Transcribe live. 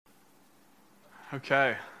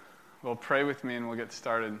Okay, well, pray with me and we'll get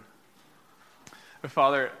started.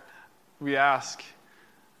 Father, we ask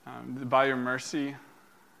that by your mercy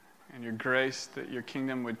and your grace that your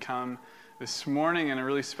kingdom would come this morning in a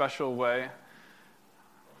really special way.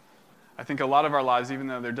 I think a lot of our lives, even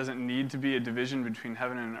though there doesn't need to be a division between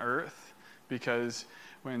heaven and earth, because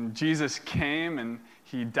when Jesus came and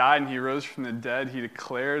he died and he rose from the dead, he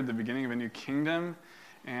declared the beginning of a new kingdom,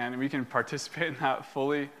 and we can participate in that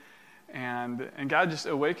fully. And God, just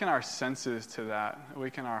awaken our senses to that.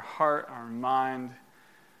 Awaken our heart, our mind,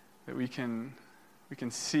 that we can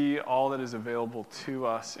see all that is available to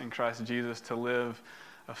us in Christ Jesus to live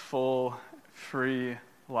a full, free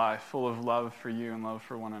life, full of love for you and love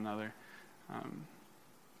for one another.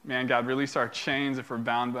 Man, God, release our chains if we're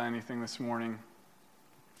bound by anything this morning.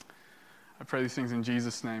 I pray these things in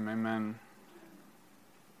Jesus' name. Amen.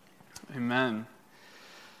 Amen.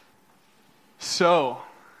 So,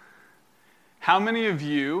 how many of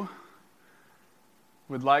you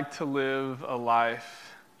would like to live a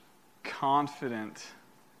life confident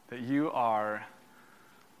that you are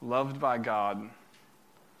loved by God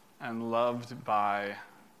and loved by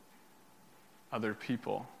other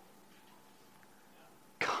people?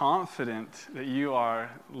 Confident that you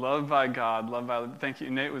are loved by God, loved by... Thank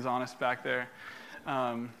you. Nate was honest back there.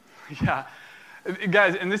 Yeah.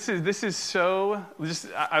 Guys, and this is so...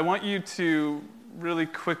 I want you to really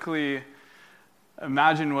quickly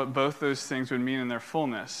imagine what both those things would mean in their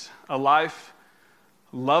fullness. A life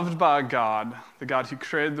loved by God, the God who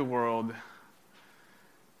created the world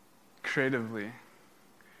creatively,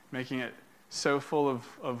 making it so full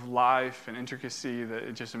of life and intricacy that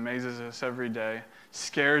it just amazes us every day,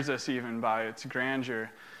 scares us even by its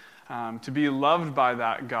grandeur. To be loved by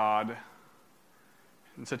that God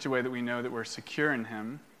in such a way that we know that we're secure in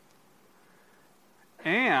Him,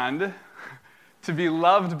 and to be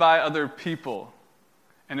loved by other people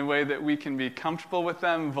in a way that we can be comfortable with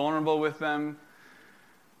them, vulnerable with them,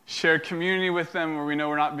 share community with them where we know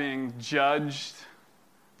we're not being judged,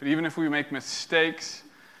 but even if we make mistakes,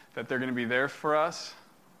 that they're going to be there for us.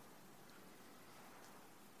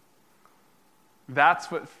 That's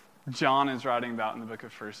what John is writing about in the book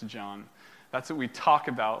of 1 John. That's what we talk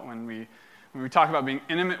about when we talk about being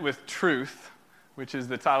intimate with truth, which is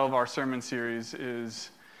the title of our sermon series.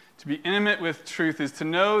 Is to be intimate with truth is to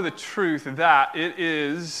know the truth that it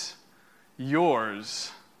is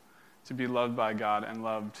yours to be loved by God and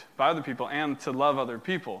loved by other people and to love other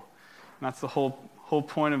people. And that's the whole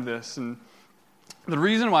point of this. And the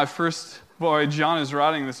reason why John is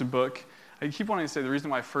writing this book, I keep wanting to say the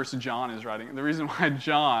reason why 1 John is writing, the reason why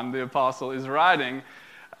John, the apostle, is writing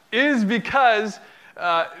is because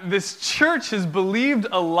this church has believed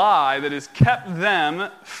a lie that has kept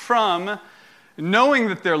them from knowing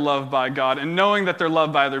that they're loved by God and knowing that they're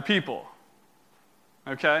loved by other people.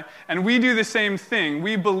 Okay? And we do the same thing.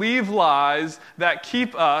 We believe lies that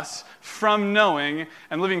keep us from knowing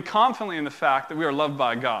and living confidently in the fact that we are loved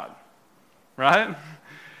by God. Right?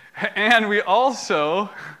 And we also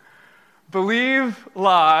believe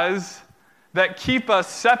lies that keep us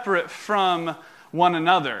separate from one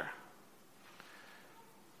another.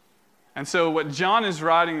 And so what John is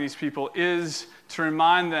writing these people is to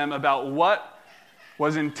remind them about what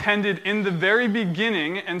was intended in the very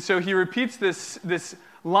beginning. And so he repeats this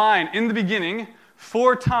line, in the beginning,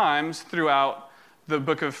 4 times throughout the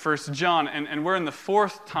book of 1 John, and we're in the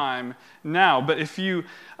 4th time now. But if you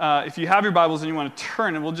have your Bibles and you want to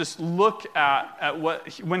turn, and we'll just look at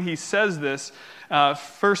when he says this. 1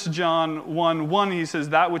 John 1:1, he says,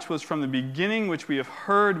 "That which was from the beginning, which we have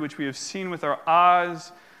heard, which we have seen with our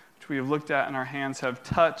eyes, which we have looked at and our hands have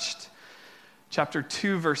touched." Chapter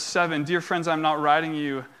 2, verse 7, "Dear friends, I'm not writing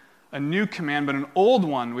you a new command, but an old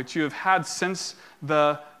one, which you have had since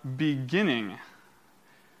the beginning."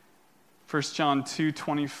 1 John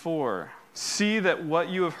 2:24, "See that what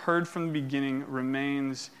you have heard from the beginning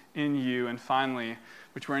remains in you." And finally,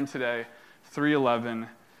 which we're in today, 3:11,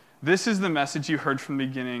 "This is the message you heard from the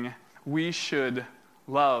beginning. We should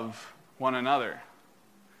love one another."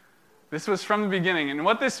 This was from the beginning. And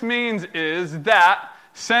what this means is that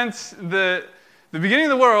since the beginning of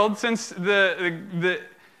the world, since the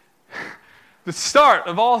start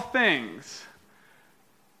of all things,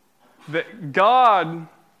 that God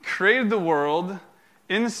created the world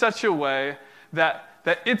in such a way that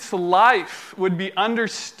its life would be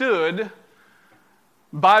understood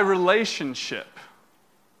by relationship.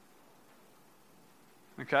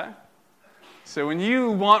 Okay? So when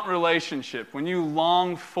you want relationship, when you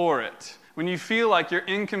long for it, when you feel like you're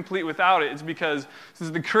incomplete without it, it's because since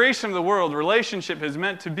the creation of the world, relationship is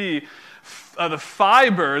meant to be the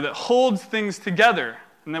fiber that holds things together.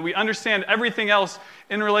 and that we understand everything else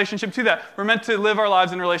in relationship to that. We're meant to live our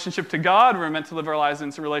lives in relationship to God. We're meant to live our lives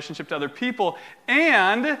in relationship to other people,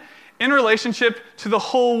 and in relationship to the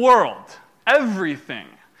whole world, everything.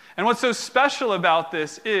 And what's so special about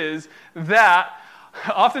this is that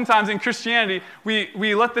oftentimes in Christianity,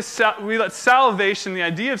 we let salvation, the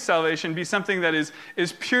idea of salvation, be something that is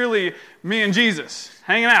purely me and Jesus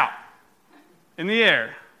hanging out in the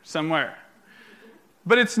air somewhere.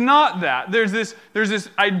 But it's not that. There's this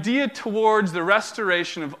idea towards the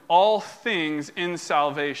restoration of all things in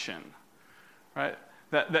salvation, right?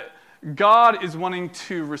 That God is wanting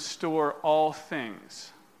to restore all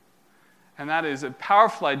things. And that is a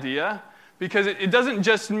powerful idea, because it doesn't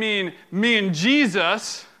just mean me and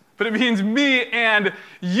Jesus, but it means me and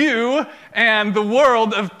you and the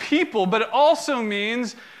world of people. But it also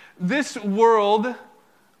means this world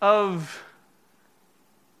of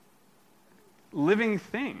living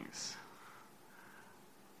things.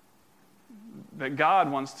 That God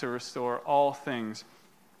wants to restore all things.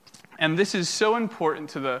 And this is so important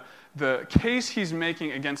to the case he's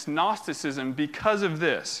making against Gnosticism because of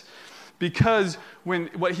this. Because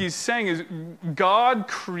what he's saying is God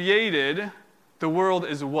created the world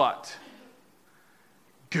as what?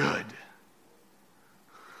 Good.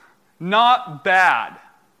 Not bad.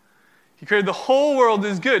 He created the whole world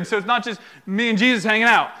as good. So it's not just me and Jesus hanging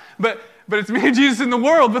out, but it's me and Jesus in the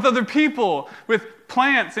world with other people, with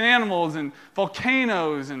plants and animals and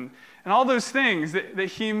volcanoes and all those things that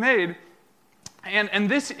he made. And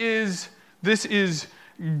this is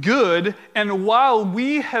good, and while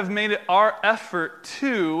we have made it our effort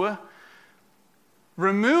to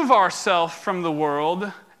remove ourselves from the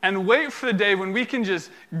world and wait for the day when we can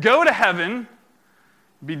just go to heaven,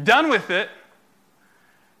 be done with it,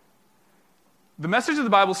 the message of the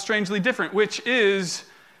Bible is strangely different, which is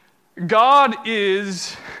God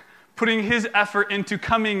is putting his effort into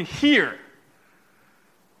coming here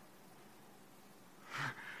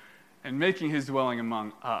and making his dwelling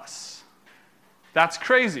among us. That's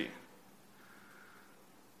crazy.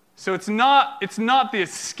 So it's not the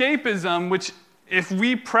escapism, which if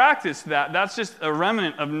we practice that, that's just a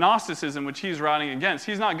remnant of Gnosticism, which he's writing against.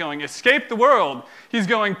 He's not going, escape the world. He's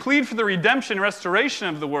going, plead for the redemption, restoration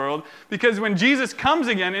of the world, because when Jesus comes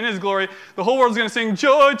again in his glory, the whole world's going to sing,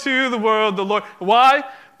 joy to the world, the Lord. Why?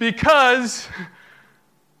 Because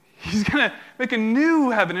he's going to make a new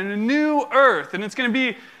heaven and a new earth, and it's going to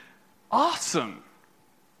be awesome.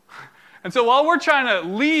 And so while we're trying to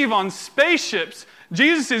leave on spaceships,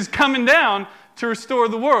 Jesus is coming down to restore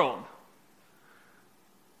the world.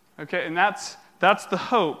 Okay, and that's the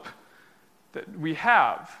hope that we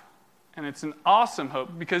have. And it's an awesome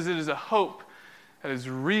hope because it is a hope that is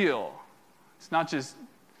real. It's not just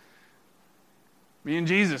me and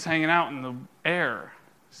Jesus hanging out in the air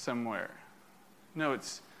somewhere. No,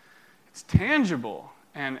 it's tangible.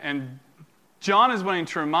 And John is wanting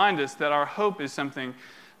to remind us that our hope is something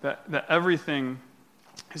that everything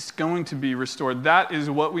is going to be restored. That is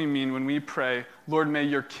what we mean when we pray, Lord, may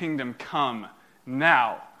your kingdom come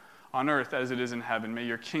now on earth as it is in heaven. May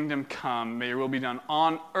your kingdom come. May your will be done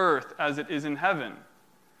on earth as it is in heaven.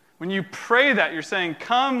 When you pray that, you're saying,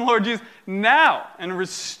 come, Lord Jesus, now and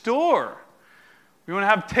restore. We want to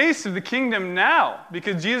have taste of the kingdom now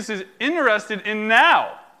because Jesus is interested in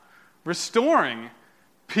now restoring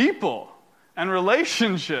people and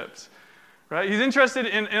relationships. Right? He's interested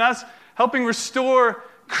in us helping restore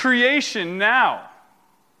creation now.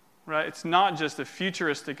 Right? It's not just a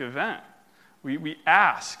futuristic event. We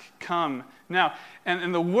ask, come now.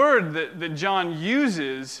 And the word that John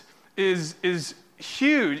uses is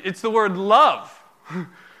huge. It's the word love.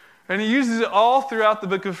 And he uses it all throughout the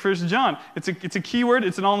book of 1 John. It's a key word.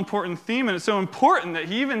 It's an all-important theme. And it's so important that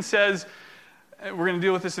he even says, we're going to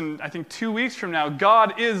deal with this in, I think, 2 weeks from now,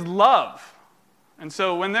 God is love. And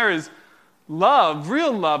so when there is love,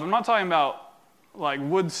 real love, I'm not talking about like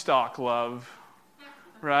Woodstock love,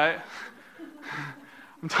 right?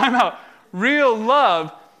 I'm talking about real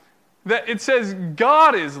love, that it says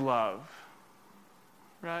God is love,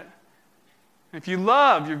 right? If you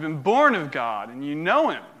love, you've been born of God and you know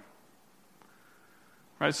him,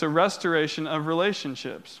 right? So restoration of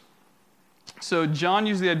relationships. So John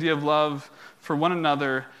used the idea of love for one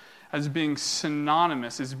another as being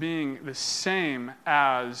synonymous, as being the same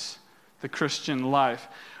as the Christian life.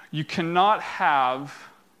 You cannot have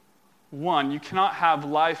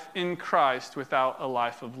life in Christ without a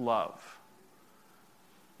life of love.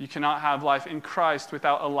 You cannot have life in Christ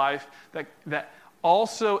without a life that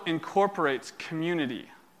also incorporates community.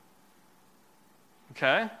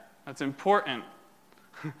 Okay? That's important.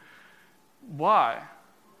 Why?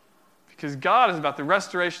 Because God is about the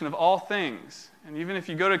restoration of all things. And even if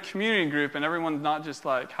you go to a community group and everyone's not just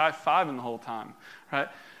like high-fiving the whole time, right?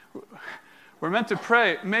 We're meant to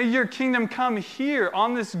pray, may your kingdom come here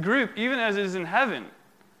on this group, even as it is in heaven,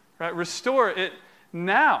 right? Restore it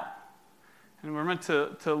now. And we're meant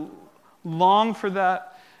to long for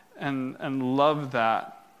that and love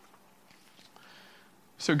that.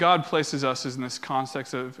 So God places us in this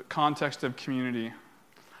context of community.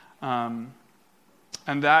 And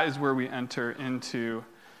that is where we enter into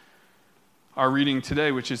our reading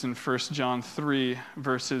today, which is in 1 John 3,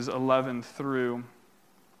 verses 11 through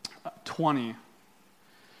 20.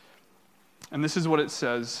 And this is what it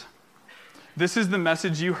says. This is the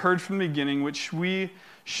message you heard from the beginning, which we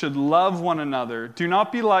should love one another. Do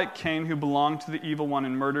not be like Cain, who belonged to the evil one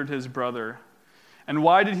and murdered his brother. And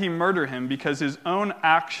why did he murder him? Because his own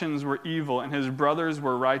actions were evil and his brothers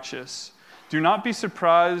were righteous. Do not be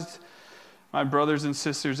surprised, my brothers and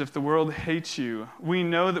sisters, if the world hates you. We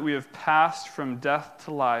know that we have passed from death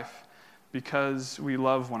to life because we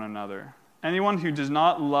love one another. Anyone who does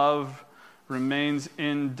not love remains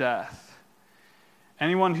in death.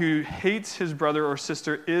 Anyone who hates his brother or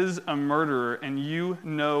sister is a murderer, and you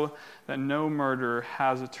know that no murderer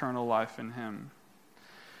has eternal life in him.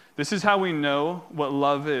 This is how we know what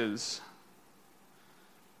love is.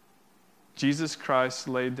 Jesus Christ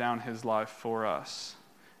laid down his life for us,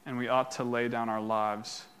 and we ought to lay down our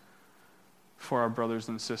lives for our brothers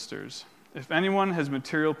and sisters. If anyone has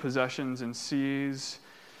material possessions and sees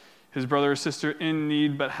his brother or sister in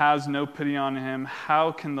need but has no pity on him, how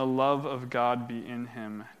can the love of God be in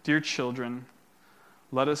him? Dear children,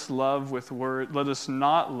 let us not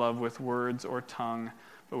love with words or tongue,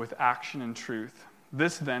 but with action and truth.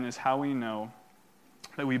 This then is how we know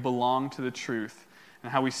that we belong to the truth, and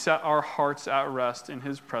how we set our hearts at rest in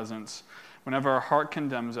his presence whenever our heart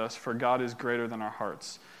condemns us, for God is greater than our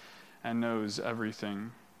hearts and knows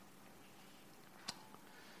everything.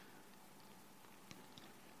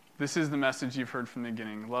 This is the message you've heard from the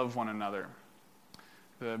beginning. Love one another.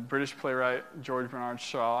 The British playwright George Bernard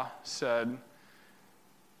Shaw said,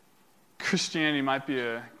 Christianity might be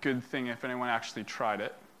a good thing if anyone actually tried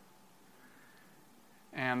it.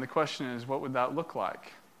 And the question is, what would that look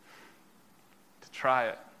like? To try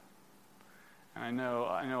it. And I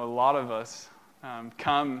know a lot of us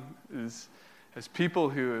come as people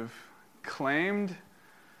who have claimed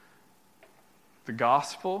the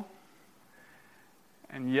gospel,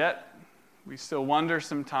 and yet we still wonder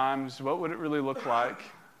sometimes, what would it really look like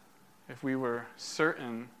if we were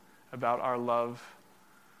certain about our love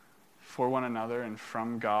for one another and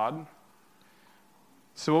from God?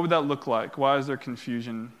 So what would that look like? Why is there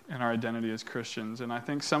confusion in our identity as Christians? And I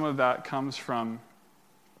think some of that comes from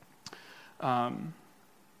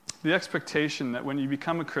the expectation that when you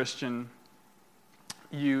become a Christian,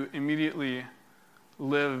 you immediately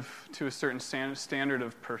live to a certain standard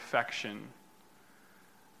of perfection,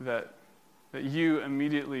 that you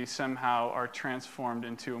immediately somehow are transformed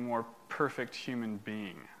into a more perfect human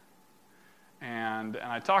being. And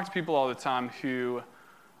I talk to people all the time who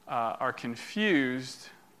are confused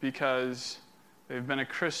because they've been a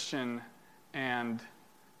Christian and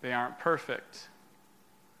they aren't perfect.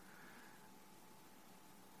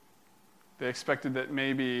 They expected that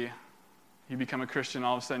maybe you become a Christian,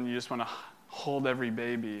 all of a sudden you just want to hold every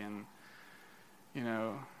baby and,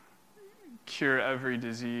 cure every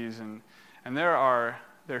disease. And there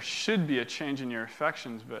should be a change in your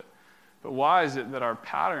affections, but why is it that our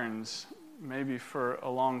patterns maybe for a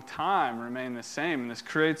long time remain the same? And this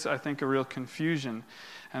creates, I think, a real confusion.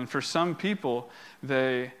 And for some people,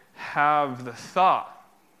 they have the thought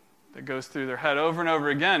that goes through their head over and over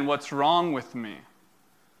again, what's wrong with me?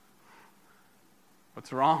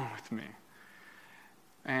 What's wrong with me?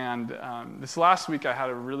 And this last week I had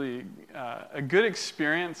a really a good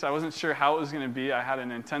experience. I wasn't sure how it was going to be. I had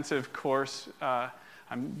an intensive course.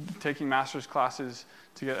 I'm taking master's classes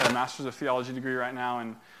to get a master's of theology degree right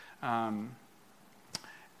now,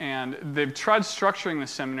 and they've tried structuring the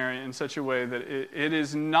seminary in such a way that it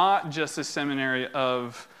is not just a seminary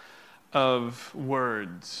of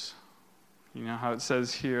words. You know how it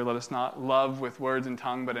says here, let us not love with words and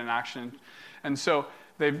tongue, but in action. And so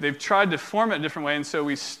they've tried to form it a different way, and so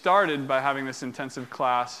we started by having this intensive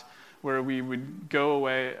class where we would go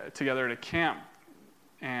away together at a camp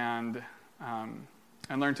and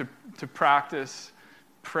learn to practice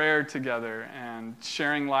prayer together and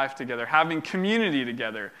sharing life together, having community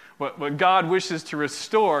together. What God wishes to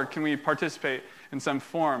restore, can we participate in some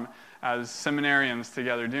form as seminarians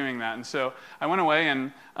together doing that? And so I went away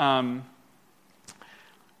and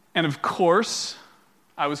of course,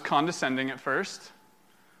 I was condescending at first,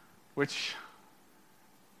 which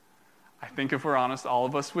I think if we're honest, all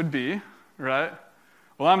of us would be, right?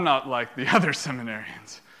 Well, I'm not like the other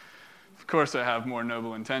seminarians. Of course, I have more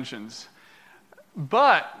noble intentions.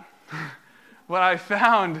 But what I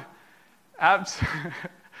found,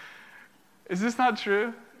 is this not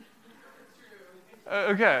true?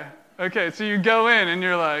 Okay, so you go in and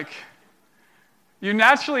you're like, you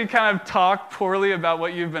naturally kind of talk poorly about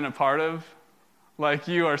what you've been a part of. Like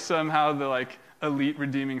you are somehow the like elite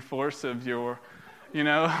redeeming force of your,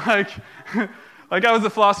 like I was a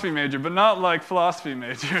philosophy major, but not like philosophy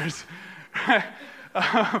majors.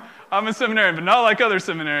 I'm a seminarian, but not like other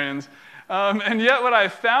seminarians. And yet what I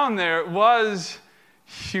found there was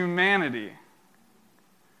humanity.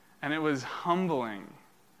 And it was humbling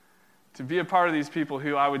to be a part of these people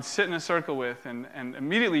who I would sit in a circle with and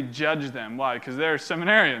immediately judge them. Why? Because they're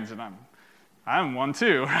seminarians, and I'm one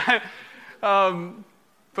too, right?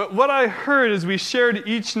 But what I heard is we shared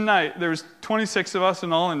each night, there was 26 of us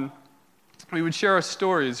in all, and we would share our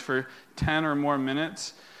stories for 10 or more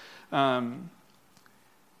minutes. And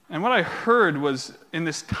what I heard was, in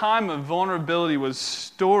this time of vulnerability, was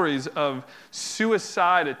stories of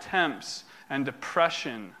suicide attempts and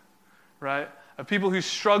depression, right? Of people who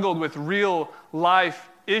struggled with real life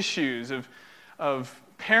issues, of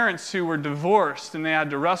parents who were divorced and they had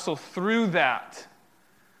to wrestle through that.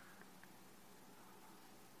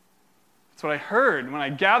 That's what I heard when I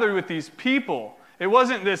gathered with these people. It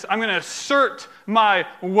wasn't this, I'm going to assert my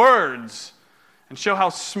words and show how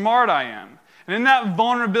smart I am. And in that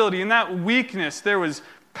vulnerability, in that weakness, there was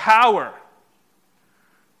power.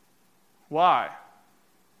 Why?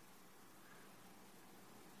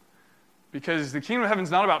 Because the kingdom of heaven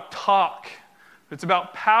is not about talk. It's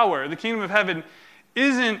about power. The kingdom of heaven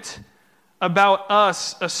isn't about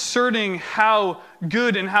us asserting how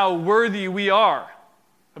good and how worthy we are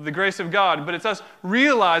of the grace of God, but it's us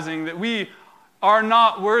realizing that we are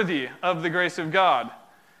not worthy of the grace of God.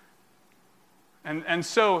 And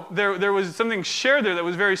so there was something shared there that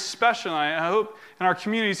was very special, and I hope in our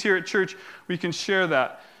communities here at church we can share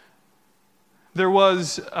that. There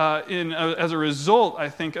was, as a result, I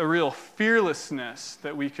think, a real fearlessness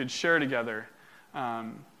that we could share together.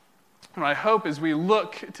 And I hope as we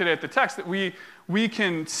look today at the text that we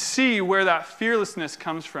can see where that fearlessness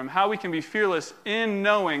comes from, how we can be fearless in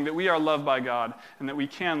knowing that we are loved by God and that we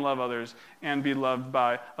can love others and be loved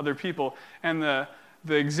by other people. And the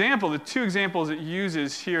two examples it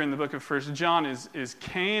uses here in the book of 1 John is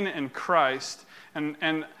Cain and Christ.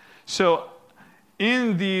 And so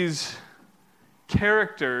in these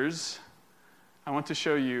characters, I want to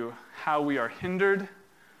show you how we are hindered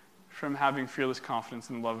from having fearless confidence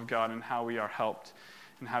in the love of God and how we are helped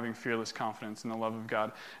in having fearless confidence in the love of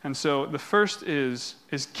God. And so the first is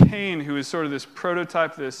Cain, who is sort of this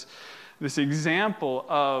prototype, this example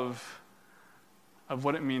of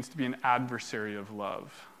what it means to be an adversary of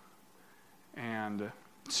love. And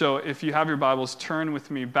so if you have your Bibles, turn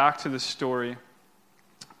with me back to the story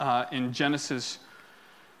in Genesis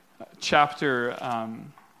chapter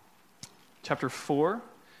 4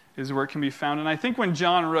 is where it can be found. And I think when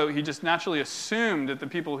John wrote, he just naturally assumed that the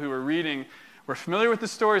people who were reading were familiar with the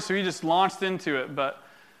story, so he just launched into it. But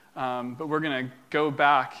we're going to go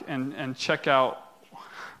back and check out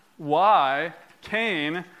why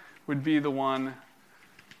Cain would be the one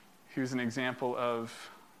who's an example of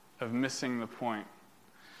missing the point.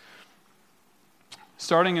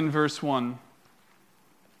 Starting in verse 1.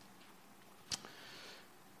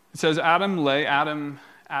 It says, Adam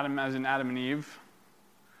as in Adam and Eve,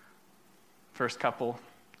 first couple.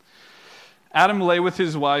 Adam lay with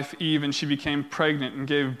his wife Eve, and she became pregnant and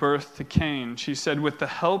gave birth to Cain. She said, with the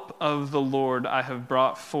help of the Lord I have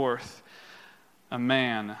brought forth a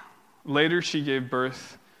man. Later she gave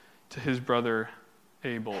birth to his brother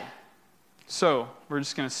Abel. So, we're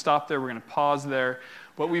just going to stop there. We're going to pause there.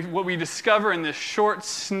 What we discover in this short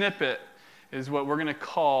snippet is what we're going to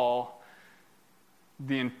call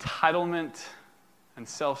the entitlement and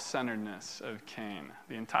self-centeredness of Cain.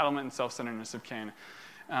 The entitlement and self-centeredness of Cain.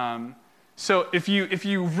 So if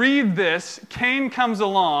you read this, Cain comes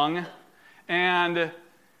along, and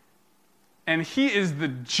he is the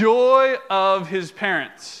joy of his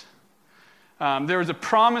parents. There was a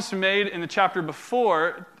promise made in the chapter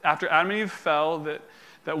before, after Adam and Eve fell,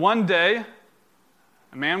 that one day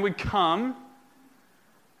a man would come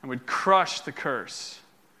and would crush the curse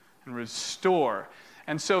and restore.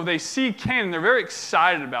 And so they see Cain, and they're very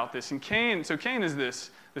excited about this. And Cain is this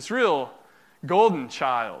real golden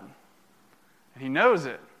child. And he knows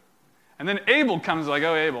it. And then Abel comes like,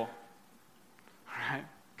 oh, Abel. All right,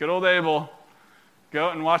 good old Abel. Go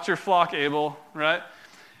out and watch your flock, Abel, right?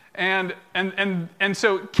 And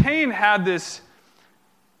so Cain had this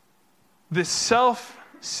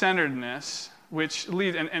self-centeredness, which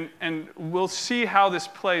leads, and we'll see how this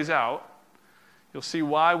plays out. You'll see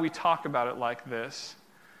why we talk about it like this.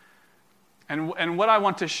 And what I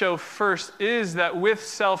want to show first is that with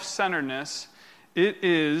self-centeredness, it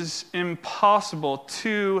is impossible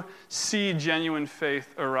to see genuine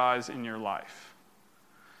faith arise in your life.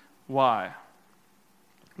 Why?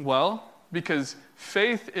 Well, because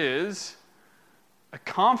faith is a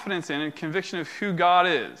confidence in and conviction of who God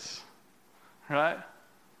is, right?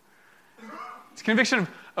 It's a conviction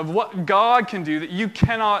of what God can do that you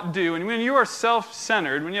cannot do. And when you are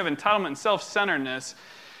self-centered, when you have entitlement and self-centeredness,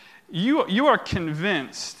 you are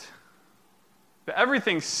convinced that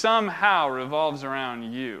everything somehow revolves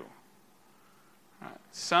around you. Right?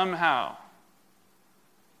 Somehow.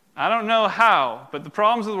 I don't know how, but the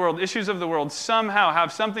problems of the world, issues of the world, somehow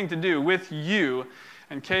have something to do with you.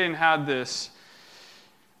 And Cain had this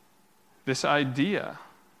idea.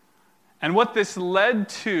 And what this led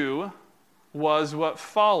to was what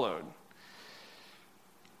followed.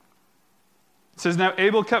 It says, now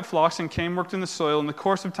Abel kept flocks and Cain worked in the soil. In the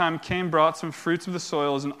course of time, Cain brought some fruits of the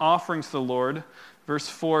soil as an offering to the Lord. Verse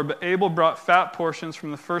 4, but Abel brought fat portions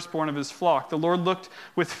from the firstborn of his flock. The Lord looked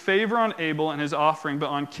with favor on Abel and his offering, but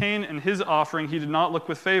on Cain and his offering he did not look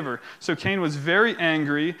with favor. So Cain was very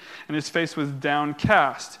angry and his face was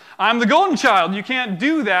downcast. I'm the golden child. You can't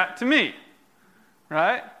do that to me.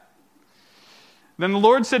 Right? Then the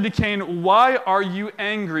Lord said to Cain, why are you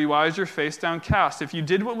angry? Why is your face downcast? If you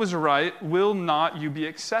did what was right, will not you be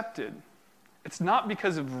accepted? It's not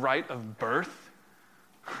because of right of birth.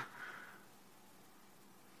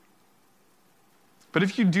 But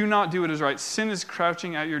if you do not do what is right, sin is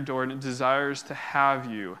crouching at your door and it desires to have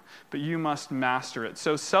you, but you must master it.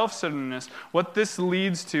 So self-centeredness, what this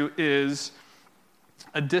leads to is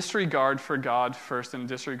a disregard for God first and a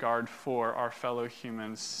disregard for our fellow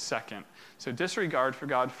humans second. So disregard for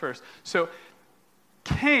God first. So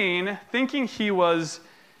Cain, thinking he was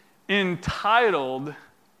entitled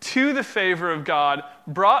to the favor of God,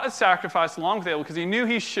 brought a sacrifice along with Abel because he knew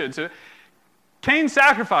he should. So Cain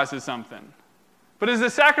sacrifices something. But it's a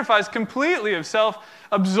sacrifice completely of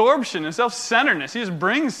self-absorption and self-centeredness. He just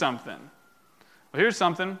brings something. Well, here's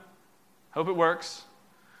something. Hope it works.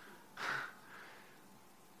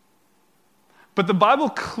 But the Bible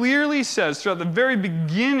clearly says throughout the very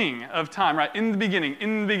beginning of time, right? In the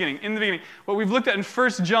beginning. What we've looked at in 1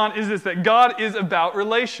 John is this, that God is about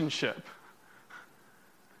relationship.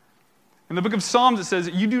 In the book of Psalms it says,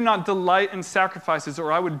 you do not delight in sacrifices,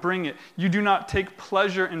 or I would bring it. You do not take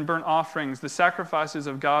pleasure in burnt offerings. The sacrifices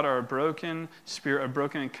of God are a broken spirit, a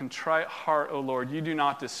broken and contrite heart, O Lord. You do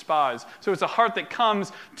not despise. So it's a heart that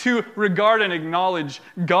comes to regard and acknowledge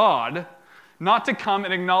God, not to come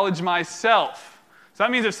and acknowledge myself. So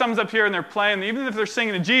that means if someone's up here and they're playing, even if they're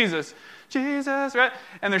singing to Jesus, Jesus, right?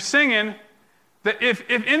 And they're singing, that if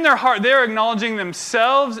in their heart they're acknowledging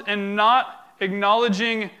themselves and not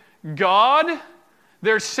acknowledging God,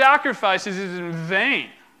 their sacrifices is in vain.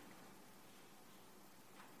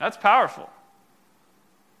 That's powerful.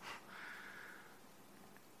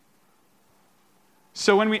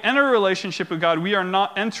 So when we enter a relationship with God, we are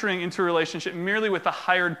not entering into a relationship merely with a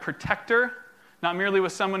hired protector, not merely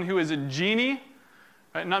with someone who is a genie,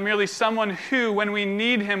 right? Not merely someone who, when we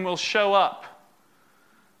need him, will show up.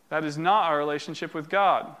 That is not our relationship with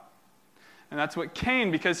God. And that's what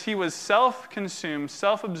Cain, because he was self-consumed,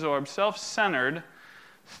 self-absorbed, self-centered,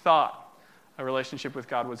 thought a relationship with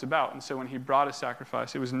God was about. And so when he brought a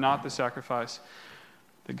sacrifice, it was not the sacrifice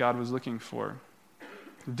that God was looking for.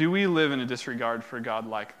 Do we live in a disregard for God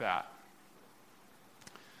like that?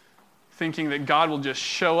 Thinking that God will just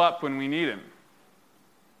show up when we need him.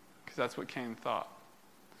 Because that's what Cain thought.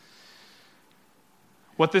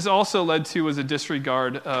 What this also led to was a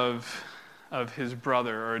disregard of his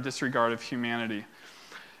brother, or a disregard of humanity.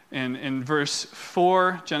 In verse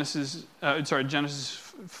 4, Genesis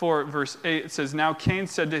 4, verse 8, it says, now Cain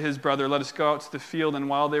said to his brother, let us go out to the field. And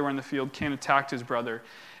while they were in the field, Cain attacked his brother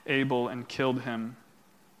Abel and killed him.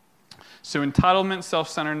 So entitlement,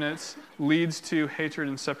 self-centeredness leads to hatred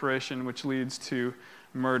and separation, which leads to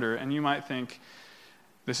murder. And you might think,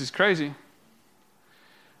 this is crazy.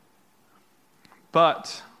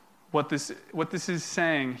 But what this is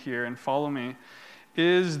saying here, and follow me,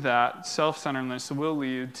 is that self-centeredness will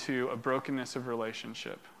lead to a brokenness of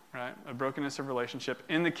relationship, right? A brokenness of relationship.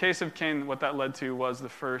 In the case of Cain, what that led to was the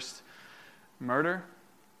first murder.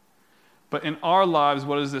 But in our lives,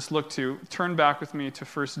 what does this look to? Turn back with me to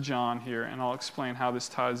 1 John here, and I'll explain how this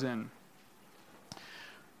ties in.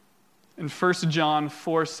 In 1 John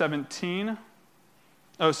 4:17,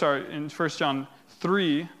 in 1 John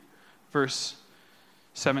 3, verse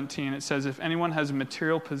 17, it says, if anyone has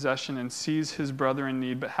material possession and sees his brother in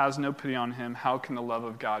need but has no pity on him, how can the love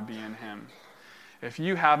of God be in him? If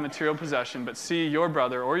you have material possession but see your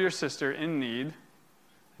brother or your sister in need,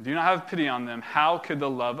 and do not have pity on them, how could the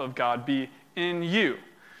love of God be in you?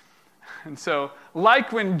 And so,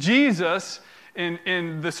 like when Jesus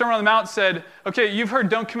in the Sermon on the Mount said, okay, you've heard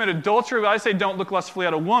don't commit adultery, but I say don't look lustfully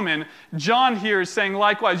at a woman. John here is saying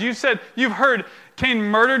likewise. You've heard Cain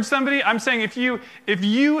murdered somebody. I'm saying if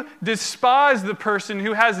you despise the person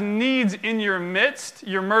who has needs in your midst,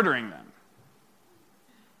 you're murdering them.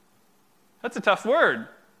 That's a tough word,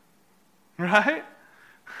 right?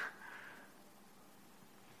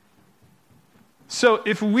 So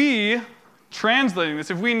if we, translating this,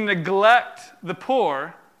 if we neglect the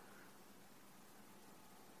poor,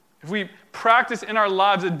 if we practice in our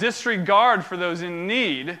lives a disregard for those in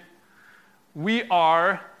need, we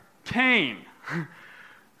are Cain.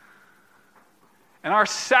 And our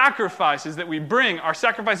sacrifices that we bring, our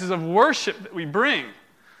sacrifices of worship that we bring,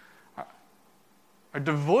 are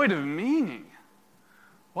devoid of meaning.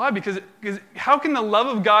 Why? Because how can the love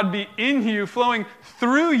of God be in you, flowing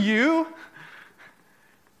through you,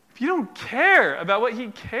 if you don't care about what He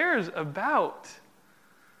cares about?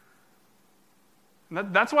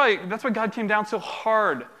 That's why God came down so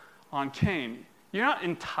hard on Cain. You're not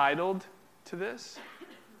entitled to this.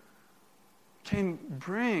 Cain,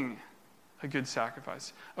 bring a good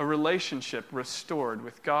sacrifice, a relationship restored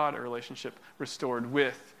with God, a relationship restored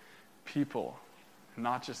with people,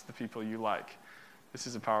 not just the people you like. This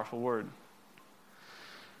is a powerful word.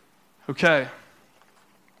 Okay.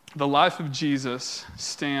 The life of Jesus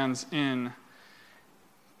stands in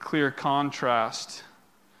clear contrast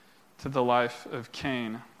to the life of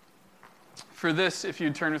Cain. For this, if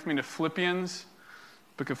you'd turn with me to Philippians,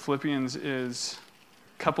 the book of Philippians is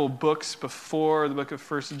a couple books before the book of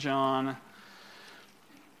 1 John,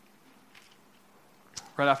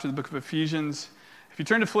 right after the book of Ephesians. If you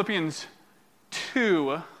turn to Philippians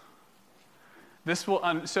 2,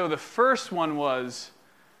 so the first one was,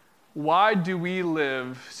 why do we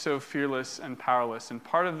live so fearless and powerless? And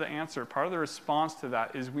part of the answer, part of the response to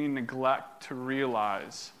that is we neglect to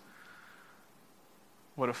realize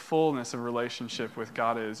what a fullness of relationship with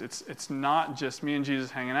God is. It's not just me and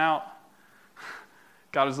Jesus hanging out.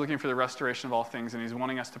 God is looking for the restoration of all things, and He's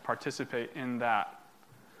wanting us to participate in that.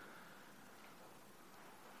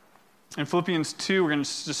 In Philippians 2, we're going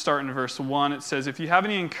to just start in verse 1. It says, if you have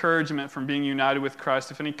any encouragement from being united with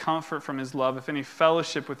Christ, if any comfort from His love, if any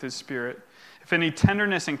fellowship with His Spirit, if any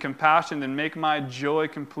tenderness and compassion, then make my joy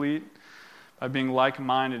complete by being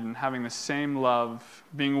like-minded and having the same love,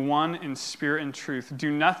 being one in spirit and truth.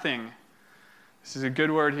 Do nothing, this is a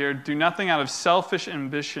good word here, do nothing out of selfish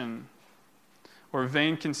ambition or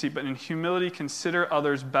vain conceit, but in humility consider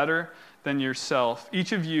others better than yourself.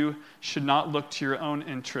 Each of you should not look to your own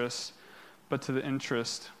interests, but to the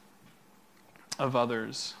interest of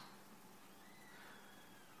others.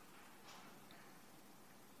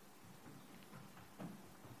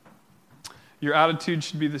 Your attitude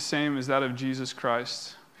should be the same as that of Jesus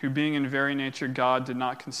Christ, who being in very nature God did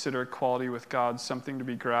not consider equality with God something to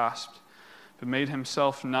be grasped, but made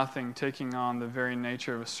Himself nothing, taking on the very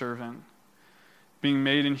nature of a servant. Being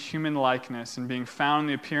made in human likeness and being found in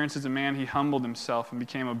the appearance as a man, He humbled Himself and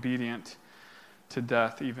became obedient to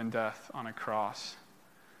death, even death on a cross.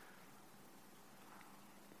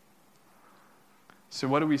 So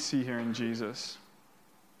what do we see here in Jesus?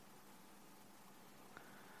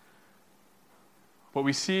 What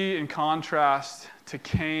we see in contrast to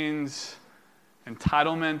Cain's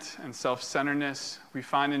entitlement and self-centeredness, we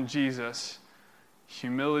find in Jesus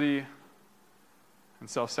humility and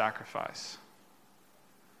self-sacrifice.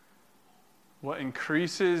 What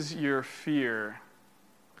increases your fear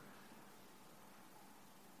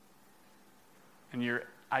and your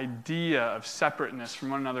idea of separateness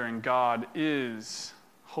from one another in God is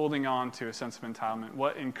holding on to a sense of entitlement.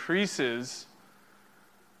 What increases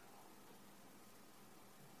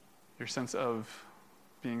your sense of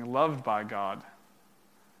being loved by God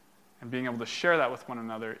and being able to share that with one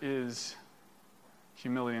another is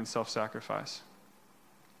humility and self-sacrifice.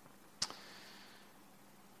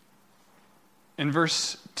 In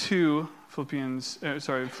verse 2, Philippians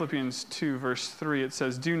 2, verse 3, it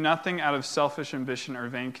says, do nothing out of selfish ambition or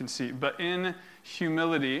vain conceit, but in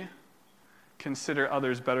humility consider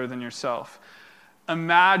others better than yourself.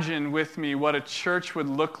 Imagine with me what a church would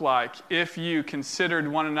look like if you considered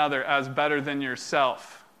one another as better than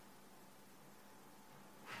yourself.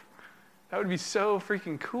 That would be so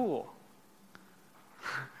freaking cool.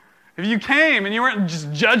 If you came and you weren't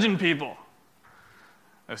just judging people.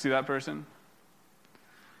 Oh, see that person?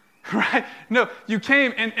 Right? No, you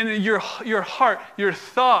came and your heart, your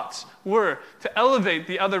thoughts were to elevate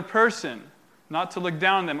the other person, not to look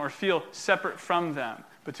down on them or feel separate from them,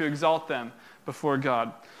 but to exalt them before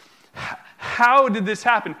God. How did this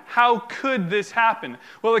happen? How could this happen?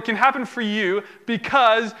 Well, it can happen for you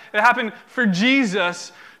because it happened for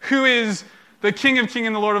Jesus, who is the King of Kings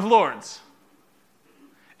and the Lord of Lords.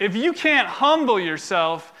 If you can't humble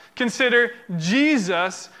yourself, consider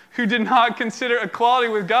Jesus, who did not consider equality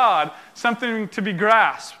with God something to be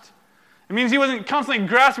grasped. It means he wasn't constantly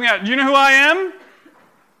grasping at, do you know who I am?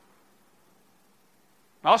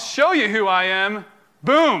 I'll show you who I am.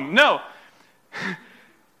 Boom. No.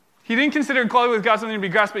 He didn't consider equality with God something to be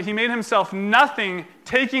grasped, but he made himself nothing,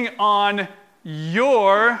 taking on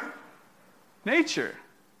your nature.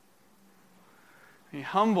 He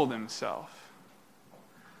humbled himself.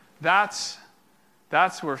 That's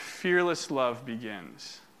where fearless love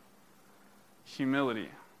begins. Humility.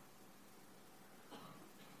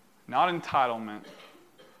 Not entitlement,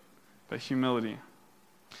 but humility.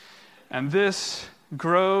 And this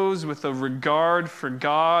grows with a regard for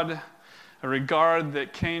God, a regard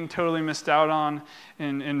that Cain totally missed out on.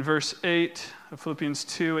 In verse 8 of Philippians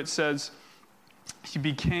 2, it says, he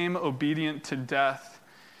became obedient to death,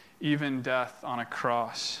 even death on a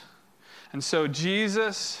cross. And so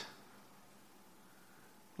Jesus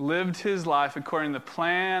lived his life according to the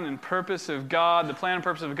plan and purpose of God, the plan and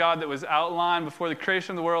purpose of God that was outlined before the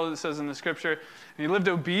creation of the world, it says in the scripture, and he lived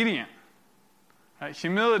obedient. Right?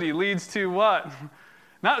 Humility leads to what?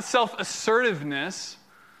 Not self-assertiveness,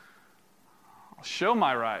 I'll show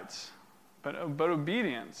my rights, but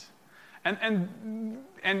obedience. And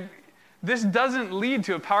this doesn't lead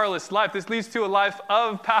to a powerless life. This leads to a life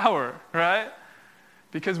of power, right?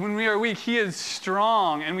 Because when we are weak, he is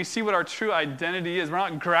strong, and we see what our true identity is. We're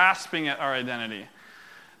not grasping at our identity,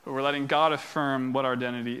 but we're letting God affirm what our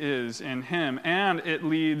identity is in him. And it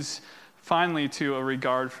leads, finally, to a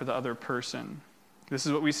regard for the other person. This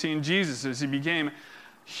is what we see in Jesus as he became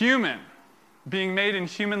human, being made in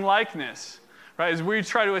human likeness. Right? As we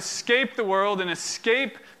try to escape the world and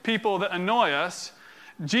escape people that annoy us,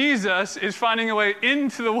 Jesus is finding a way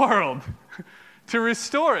into the world to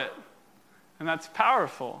restore it. And that's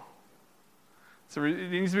powerful. So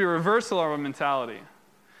it needs to be a reversal of our mentality.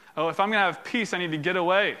 Oh, if I'm going to have peace, I need to get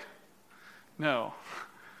away. No.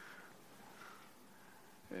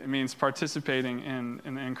 It means participating in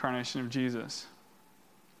the incarnation of Jesus.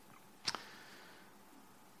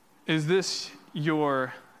 Is this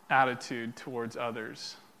your attitude towards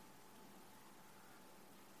others?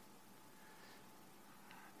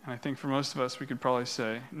 And I think for most of us, we could probably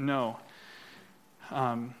say, no.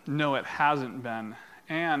 No, it hasn't been.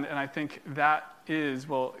 And I think that is,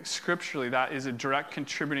 well, scripturally, that is a direct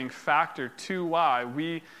contributing factor to why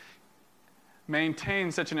we maintain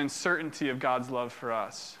such an uncertainty of God's love for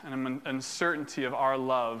us, and an uncertainty of our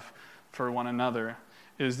love for one another,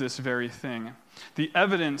 is this very thing. The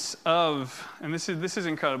evidence of, and this is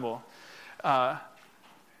incredible, and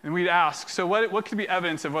we'd ask, so what could be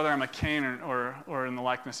evidence of whether I'm a Cain or in the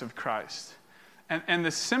likeness of Christ? And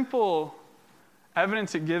the simple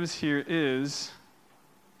evidence it gives here is,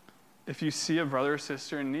 if you see a brother or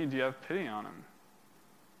sister in need, do you have pity on him?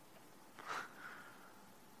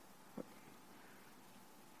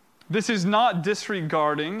 This is not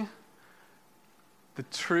disregarding the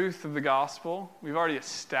truth of the gospel. We've already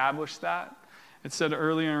established that. It said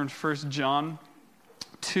earlier in 1 John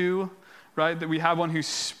 2, right, that we have one who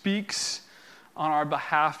speaks on our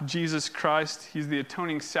behalf, Jesus Christ. He's the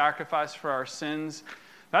atoning sacrifice for our sins.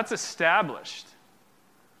 That's established.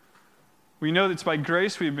 We know that it's by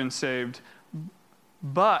grace we've been saved.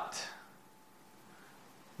 But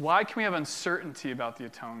why can we have uncertainty about the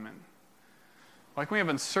atonement? Why can we have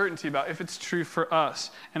uncertainty about if it's true for us?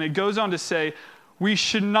 And it goes on to say, we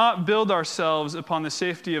should not build ourselves upon the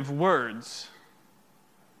safety of words.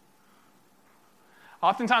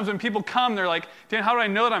 Oftentimes when people come, they're like, Dan, how do I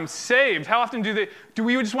know that I'm saved? How often do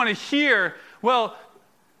we just want to hear, well,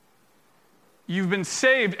 you've been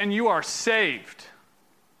saved and you are saved.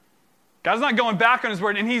 God's not going back on his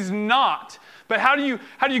word, and he's not. But how do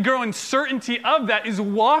you grow in certainty of that is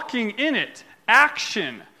walking in it,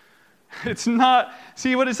 action. It's not,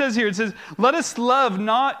 see what it says here. It says, let us love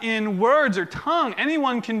not in words or tongue.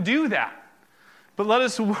 Anyone can do that. But let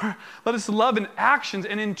us love in actions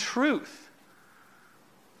and in truth.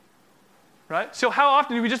 Right? So how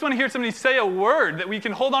often do we just want to hear somebody say a word that we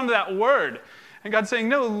can hold on to that word? And God's saying,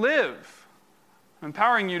 no, live. I'm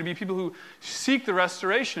empowering you to be people who seek the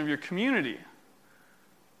restoration of your community.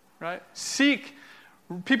 Right? Seek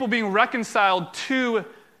people being reconciled to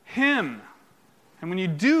him. And when you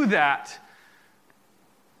do that,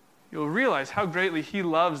 you'll realize how greatly he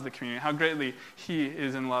loves the community, how greatly he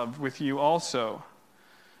is in love with you also.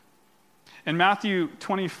 In Matthew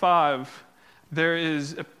 25, there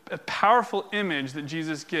is a powerful image that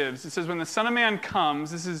Jesus gives. It says, when the Son of Man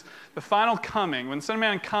comes, this is the final coming, when the Son of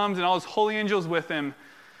Man comes and all his holy angels with him,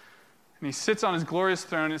 and he sits on his glorious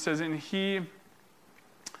throne, it says, and he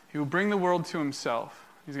will bring the world to himself.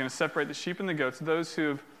 He's going to separate the sheep and the goats, those who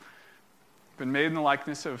have been made in the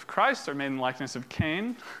likeness of Christ or made in the likeness of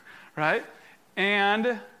Cain, right? And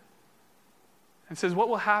it says, what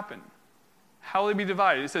will happen? How will they be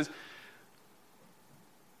divided? It says,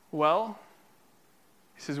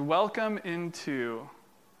 welcome into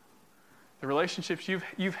the relationships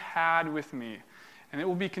you've had with me, and it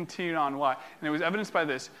will be continued on. Why? And it was evidenced by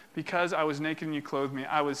this, because I was naked and you clothed me,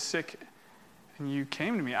 I was sick and you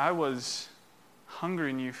came to me, I was hungry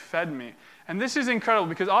and you fed me. And this is incredible,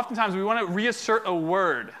 because oftentimes we want to reassert a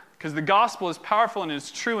word, because the gospel is powerful and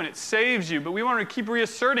it's true and it saves you, but we want to keep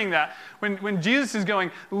reasserting that when Jesus is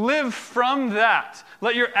going, live from that.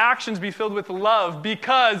 Let your actions be filled with love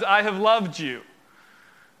because I have loved you.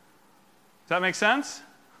 Does that make sense?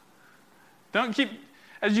 Don't keep,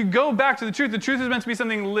 as you go back to the truth is meant to be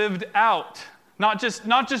something lived out, not just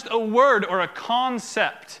a word or a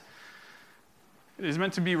concept. It is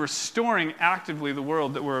meant to be restoring actively the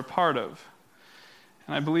world that we're a part of.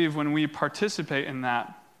 And I believe when we participate in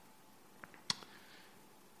that,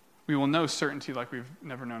 we will know certainty like we've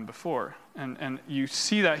never known before. And you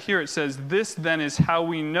see that here. It says, this then is how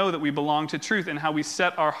we know that we belong to truth and how we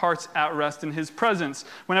set our hearts at rest in his presence.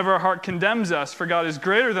 Whenever our heart condemns us, for God is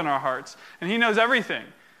greater than our hearts, and he knows everything.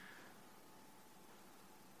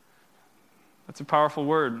 That's a powerful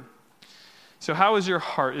word. So how is your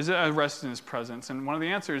heart? Is it at rest in his presence? And one of the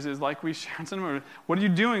answers is, like we shared, what are you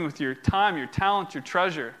doing with your time, your talent, your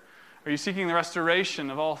treasure? Are you seeking the restoration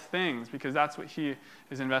of all things? Because that's what he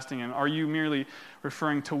is investing in. Are you merely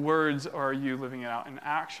referring to words, or are you living it out in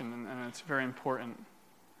action? And it's very important.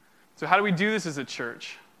 So how do we do this as a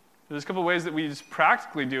church? There's a couple of ways that we just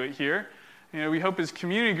practically do it here. We hope as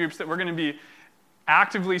community groups that we're going to be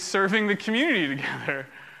actively serving the community together,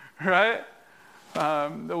 right?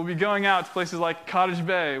 That we'll be going out to places like Cottage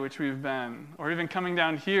Bay, which we've been, or even coming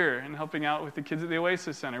down here and helping out with the kids at the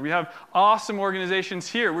Oasis Center. We have awesome organizations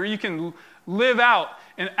here where you can live out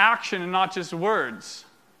in action and not just words,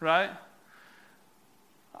 right?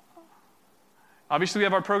 Obviously, we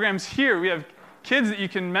have our programs here. We have kids that you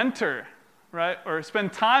can mentor, right, or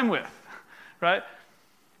spend time with, right?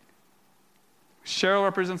 Cheryl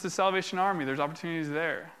represents the Salvation Army. There's opportunities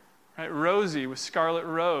there, right? Rosie with Scarlet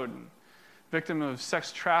Road, victim of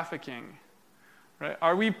sex trafficking, right?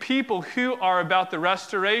 Are we people who are about the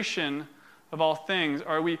restoration of all things?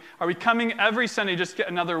 Are we coming every Sunday just to get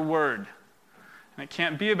another word? And it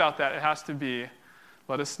can't be about that. It has to be,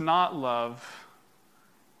 let us not love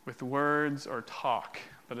with words or talk.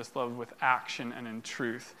 Let us love with action and in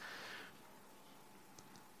truth.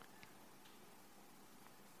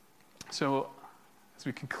 So, as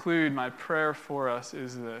we conclude, my prayer for us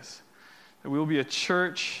is this, that we will be a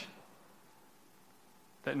church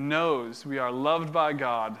that knows we are loved by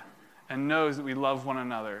God and knows that we love one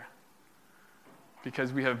another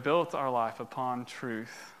because we have built our life upon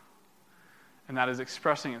truth, and that is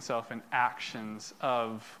expressing itself in actions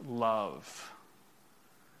of love.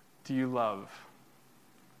 Do you love?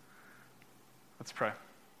 Let's pray.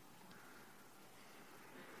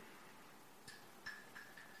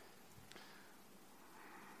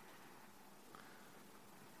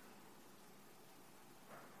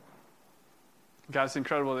 God, it's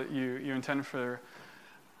incredible that you intend for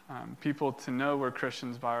people to know we're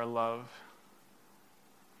Christians by our love.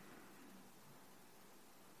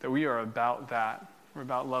 That we are about that. We're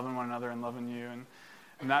about loving one another and loving you.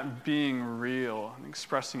 And that being real and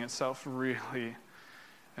expressing itself really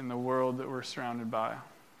in the world that we're surrounded by.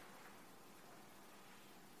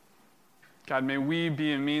 God, may we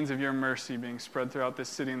be a means of your mercy being spread throughout this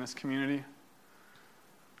city and this community.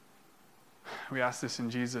 We ask this in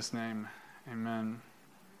Jesus' name. Amen.